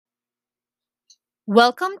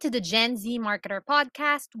Welcome to the Gen Z Marketer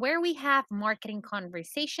Podcast, where we have marketing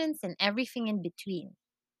conversations and everything in between.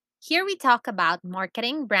 Here we talk about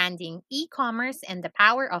marketing, branding, e commerce, and the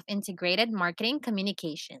power of integrated marketing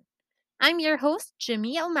communication. I'm your host,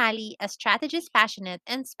 Jimmy O'Malley, a strategist passionate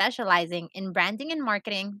and specializing in branding and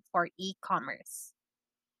marketing for e commerce.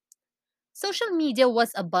 Social media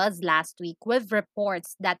was abuzz last week with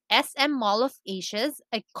reports that SM Mall of Asia's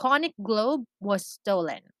iconic globe was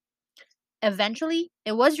stolen. Eventually,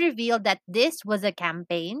 it was revealed that this was a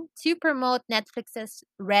campaign to promote Netflix's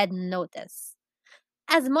Red Notice.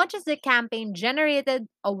 As much as the campaign generated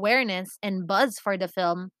awareness and buzz for the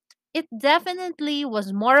film, it definitely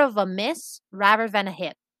was more of a miss rather than a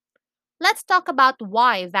hit. Let's talk about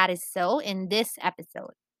why that is so in this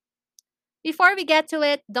episode. Before we get to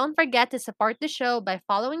it, don't forget to support the show by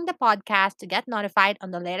following the podcast to get notified on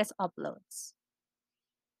the latest uploads.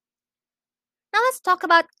 Now let's talk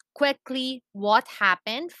about quickly what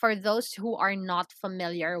happened for those who are not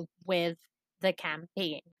familiar with the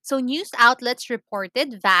campaign. So news outlets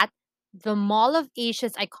reported that the Mall of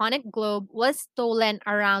Asia's iconic globe was stolen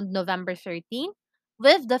around November 13,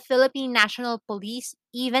 with the Philippine National Police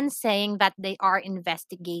even saying that they are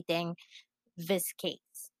investigating this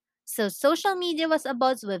case. So social media was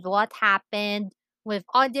abuzz with what happened, with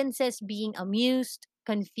audiences being amused,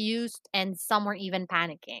 confused, and some were even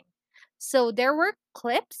panicking. So there were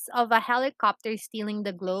clips of a helicopter stealing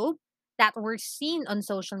the globe that were seen on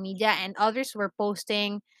social media, and others were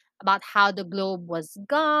posting about how the globe was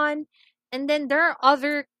gone. And then there are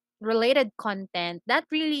other related content that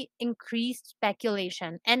really increased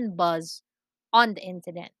speculation and buzz on the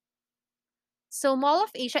incident. So, Mall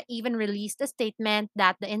of Asia even released a statement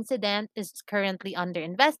that the incident is currently under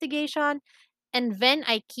investigation, and then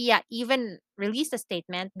IKEA even released a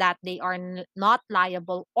statement that they are not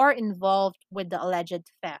liable or involved with the alleged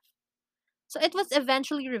theft. So, it was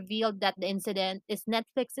eventually revealed that the incident is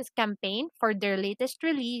Netflix's campaign for their latest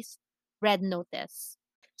release, Red Notice.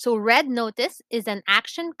 So, Red Notice is an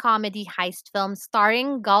action comedy heist film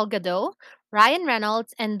starring Gal Gadot, Ryan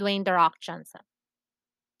Reynolds, and Dwayne The Rock Johnson.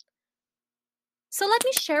 So let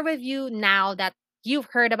me share with you now that you've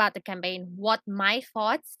heard about the campaign what my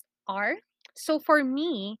thoughts are. So for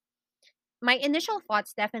me, my initial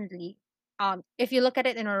thoughts definitely, if you look at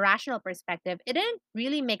it in a rational perspective, it didn't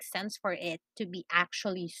really make sense for it to be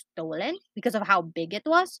actually stolen because of how big it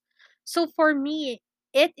was. So for me,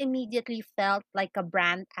 it immediately felt like a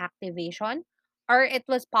brand activation. Or it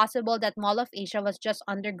was possible that Mall of Asia was just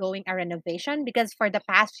undergoing a renovation because for the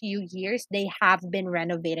past few years, they have been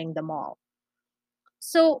renovating the mall.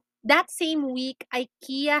 So that same week,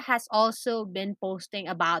 IKEA has also been posting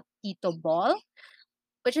about Tito Ball,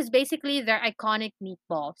 which is basically their iconic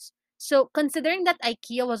meatballs. So considering that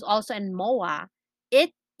IKEA was also in MOA,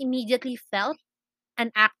 it immediately felt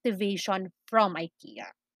an activation from IKEA.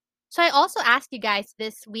 So I also asked you guys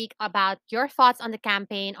this week about your thoughts on the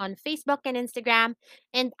campaign on Facebook and Instagram,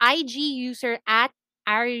 and IG user at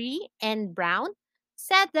Ari and Brown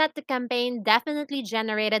said that the campaign definitely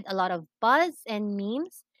generated a lot of buzz and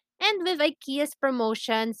memes. And with IKEA's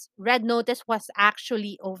promotions, Red Notice was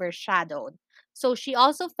actually overshadowed. So she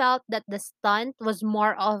also felt that the stunt was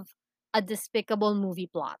more of a despicable movie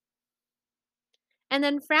plot. And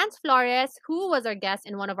then France Flores, who was our guest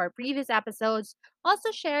in one of our previous episodes, also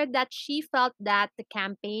shared that she felt that the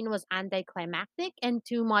campaign was anticlimactic and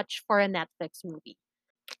too much for a Netflix movie.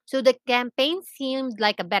 So the campaign seemed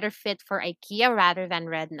like a better fit for IKEA rather than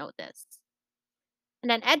Red Notice. And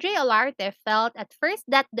then Edre Olarte felt at first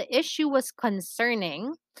that the issue was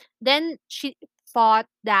concerning. Then she thought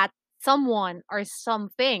that someone or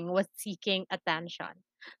something was seeking attention.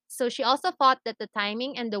 So she also thought that the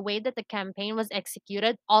timing and the way that the campaign was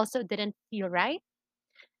executed also didn't feel right.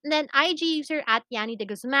 And then IG user at Yani de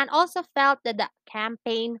Guzman also felt that the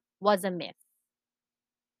campaign was a myth.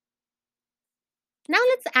 Now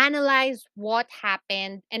let's analyze what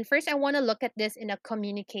happened. And first, I want to look at this in a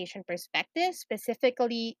communication perspective,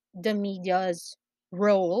 specifically the media's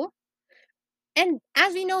role. And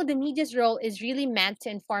as we know, the media's role is really meant to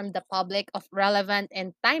inform the public of relevant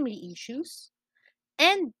and timely issues.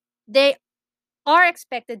 And they are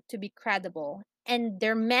expected to be credible and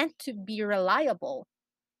they're meant to be reliable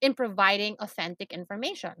in providing authentic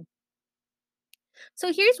information.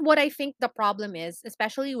 So here's what I think the problem is,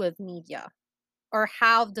 especially with media or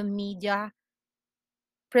how the media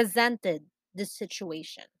presented this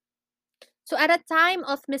situation. So, at a time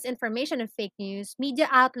of misinformation and fake news, media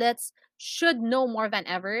outlets should know more than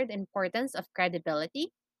ever the importance of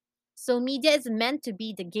credibility. So, media is meant to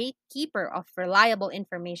be the gatekeeper of reliable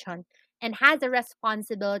information and has a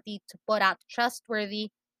responsibility to put out trustworthy,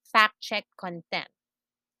 fact check content.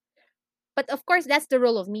 But of course, that's the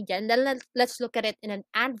role of media. And then let's look at it in an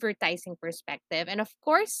advertising perspective. And of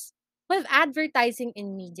course, with advertising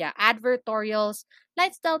in media, advertorials,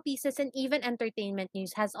 lifestyle pieces, and even entertainment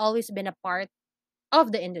news has always been a part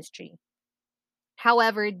of the industry.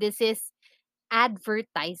 However, this is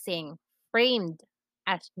advertising framed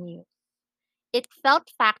as news. It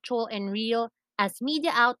felt factual and real as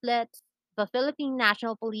media outlets, the Philippine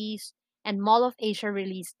National Police, and Mall of Asia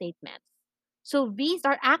released statements. So these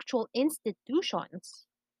are actual institutions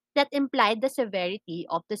that implied the severity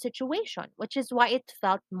of the situation, which is why it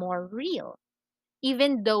felt more real,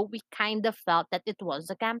 even though we kind of felt that it was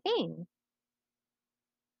a campaign.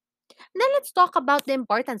 Now let's talk about the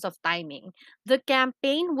importance of timing. The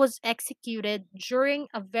campaign was executed during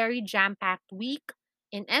a very jam packed week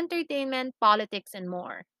in entertainment, politics, and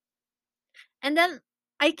more. And then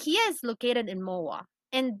IKEA is located in MOA.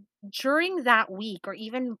 And during that week, or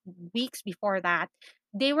even weeks before that,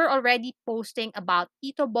 they were already posting about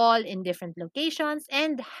Tito Ball in different locations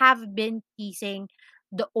and have been teasing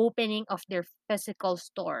the opening of their physical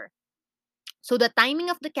store. So the timing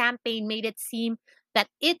of the campaign made it seem that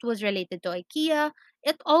it was related to IKEA.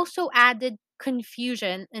 It also added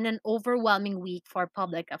confusion in an overwhelming week for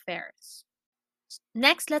public affairs.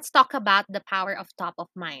 Next, let's talk about the power of top of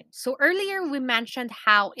mind. So earlier we mentioned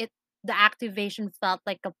how it the activation felt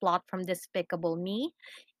like a plot from Despicable Me,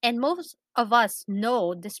 and most of us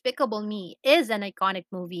know Despicable Me is an iconic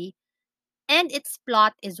movie and its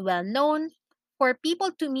plot is well known for people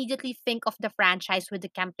to immediately think of the franchise with the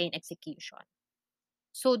campaign execution.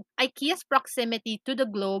 So IKEA's proximity to the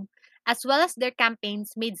globe as well as their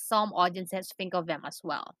campaigns made some audiences think of them as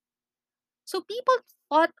well. So people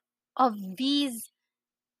thought of these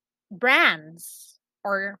brands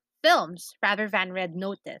or films rather than Red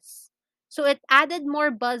Notice. So it added more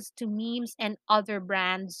buzz to memes and other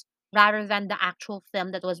brands rather than the actual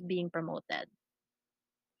film that was being promoted.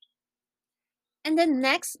 And then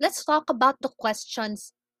next, let's talk about the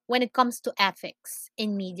questions when it comes to ethics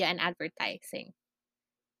in media and advertising.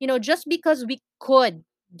 Just because we could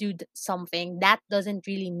do something, that doesn't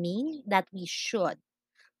really mean that we should.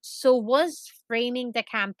 So was framing the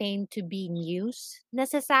campaign to be news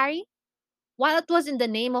necessary? While it was in the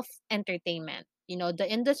name of entertainment, the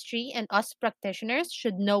industry and us practitioners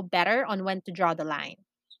should know better on when to draw the line.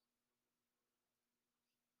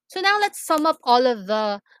 So now let's sum up all of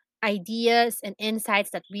the ideas and insights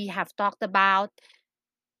that we have talked about.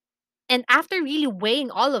 And after really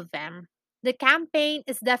weighing all of them, the campaign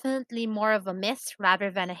is definitely more of a miss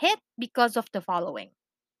rather than a hit because of the following.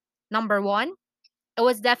 Number one, it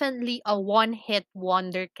was definitely a one hit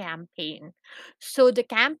wonder campaign. So the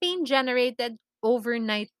campaign generated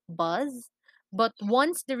overnight buzz, but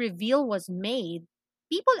once the reveal was made,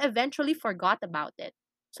 people eventually forgot about it.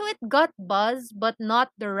 So it got buzz, but not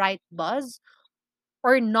the right buzz,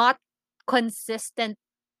 or not consistent,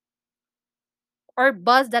 or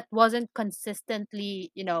buzz that wasn't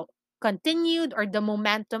consistently, continued, or the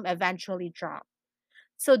momentum eventually dropped.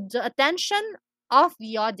 So the attention of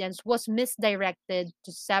the audience was misdirected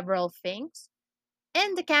to several things,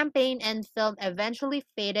 and the campaign and film eventually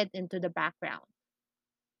faded into the background.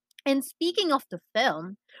 And speaking of the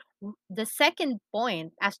film, the second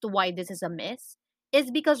point as to why this is a miss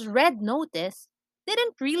is because Red Notice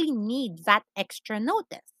didn't really need that extra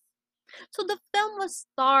notice. So the film was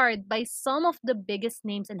starred by some of the biggest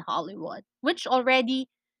names in Hollywood, which already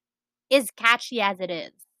is catchy as it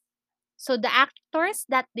is. So the actors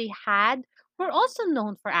that they had were also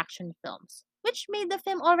known for action films, which made the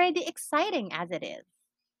film already exciting as it is.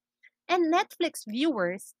 And Netflix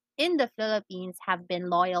viewers in the Philippines have been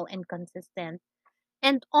loyal and consistent.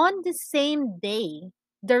 And on the same day,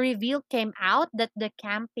 the reveal came out that the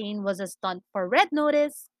campaign was a stunt for Red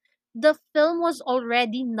Notice. The film was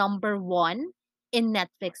already number one in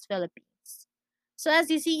Netflix Philippines. So,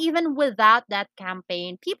 as you see, even without that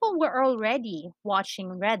campaign, people were already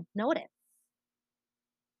watching Red Notice.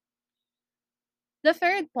 The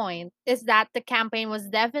third point is that the campaign was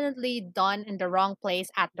definitely done in the wrong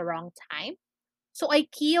place at the wrong time. So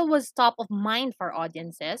IKEA was top of mind for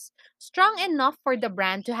audiences, strong enough for the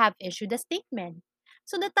brand to have issued a statement.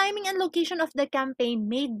 So the timing and location of the campaign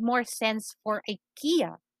made more sense for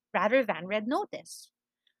IKEA rather than Red Notice.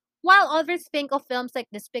 While others think of films like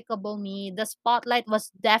Despicable Me, the spotlight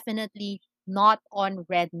was definitely not on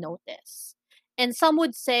Red Notice. And some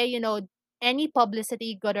would say, any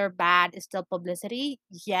publicity, good or bad, is still publicity.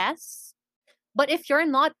 Yes, but if you're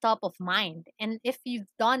not top of mind and if you've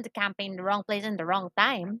done the campaign in the wrong place and the wrong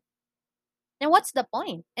time, then what's the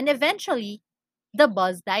point? And eventually, the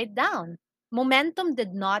buzz died down. Momentum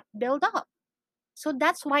did not build up. So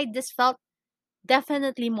that's why this felt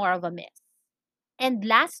definitely more of a miss. And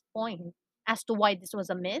last point as to why this was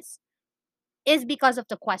a miss is because of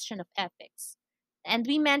the question of ethics. And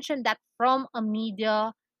we mentioned that from a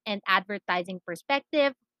media and advertising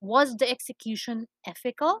perspective, was the execution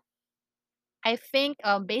ethical? I think,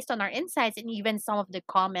 based on our insights and even some of the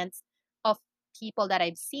comments of people that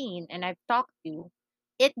I've seen and I've talked to,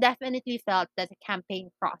 it definitely felt that the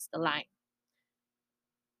campaign crossed the line.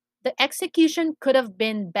 The execution could have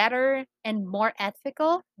been better and more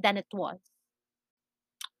ethical than it was.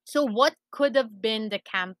 So, what could have been the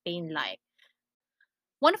campaign like?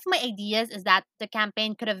 One of my ideas is that the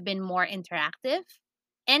campaign could have been more interactive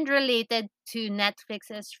and related to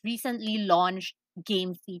Netflix's recently launched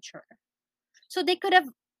game feature. So they could have,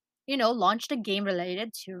 launched a game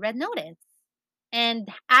related to Red Notice and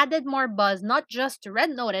added more buzz, not just to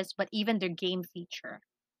Red Notice, but even their game feature.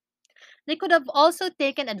 They could have also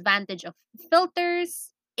taken advantage of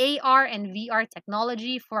filters, AR, and VR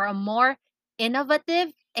technology for a more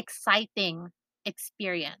innovative, exciting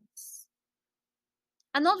experience.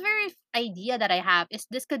 Another idea that I have is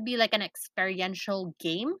this could be like an experiential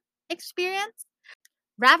game experience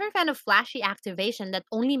rather than a flashy activation that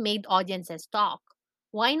only made audiences talk.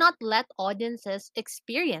 Why not let audiences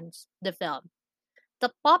experience the film?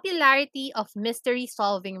 The popularity of mystery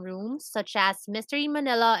solving rooms such as Mystery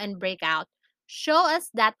Manila and Breakout show us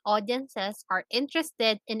that audiences are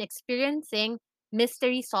interested in experiencing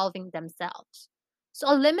mystery solving themselves.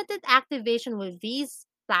 So, a limited activation with these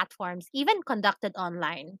platforms, even conducted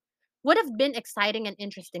online, would have been exciting and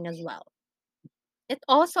interesting as well. It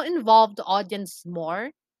also involved the audience more,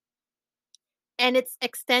 and it's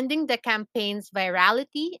extending the campaign's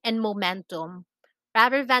virality and momentum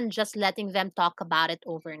rather than just letting them talk about it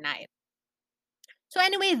overnight. So,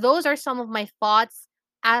 anyway, those are some of my thoughts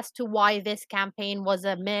as to why this campaign was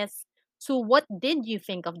a miss. So, what did you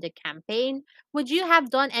think of the campaign? Would you have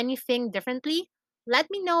done anything differently? Let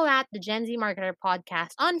me know at the Gen Z Marketer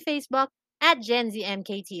Podcast on Facebook, at Gen Z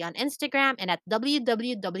MKT on Instagram, and at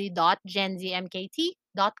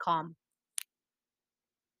www.genzmkt.com.